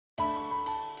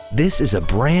This is a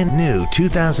brand new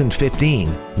 2015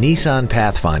 Nissan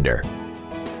Pathfinder.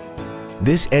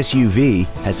 This SUV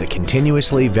has a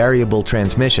continuously variable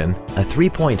transmission, a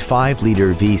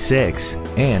 3.5-liter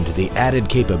V6, and the added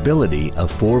capability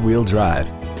of four-wheel drive.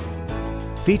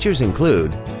 Features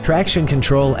include traction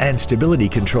control and stability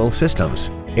control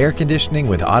systems, air conditioning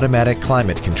with automatic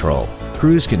climate control,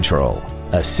 cruise control,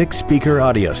 a 6-speaker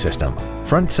audio system,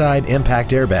 front side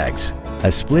impact airbags,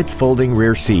 a split folding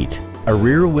rear seat, a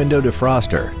rear window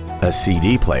defroster, a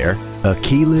CD player, a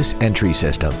keyless entry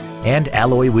system, and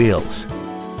alloy wheels.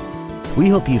 We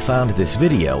hope you found this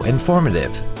video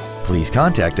informative. Please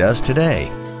contact us today.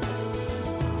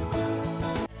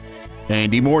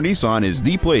 Andy Moore Nissan is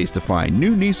the place to find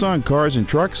new Nissan cars and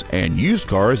trucks and used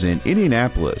cars in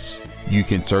Indianapolis. You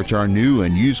can search our new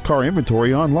and used car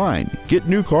inventory online, get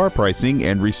new car pricing,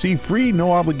 and receive free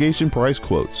no-obligation price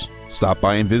quotes. Stop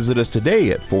by and visit us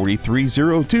today at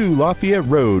 4302 Lafayette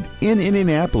Road in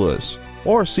Indianapolis,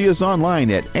 or see us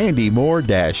online at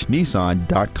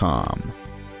andymore-nissan.com.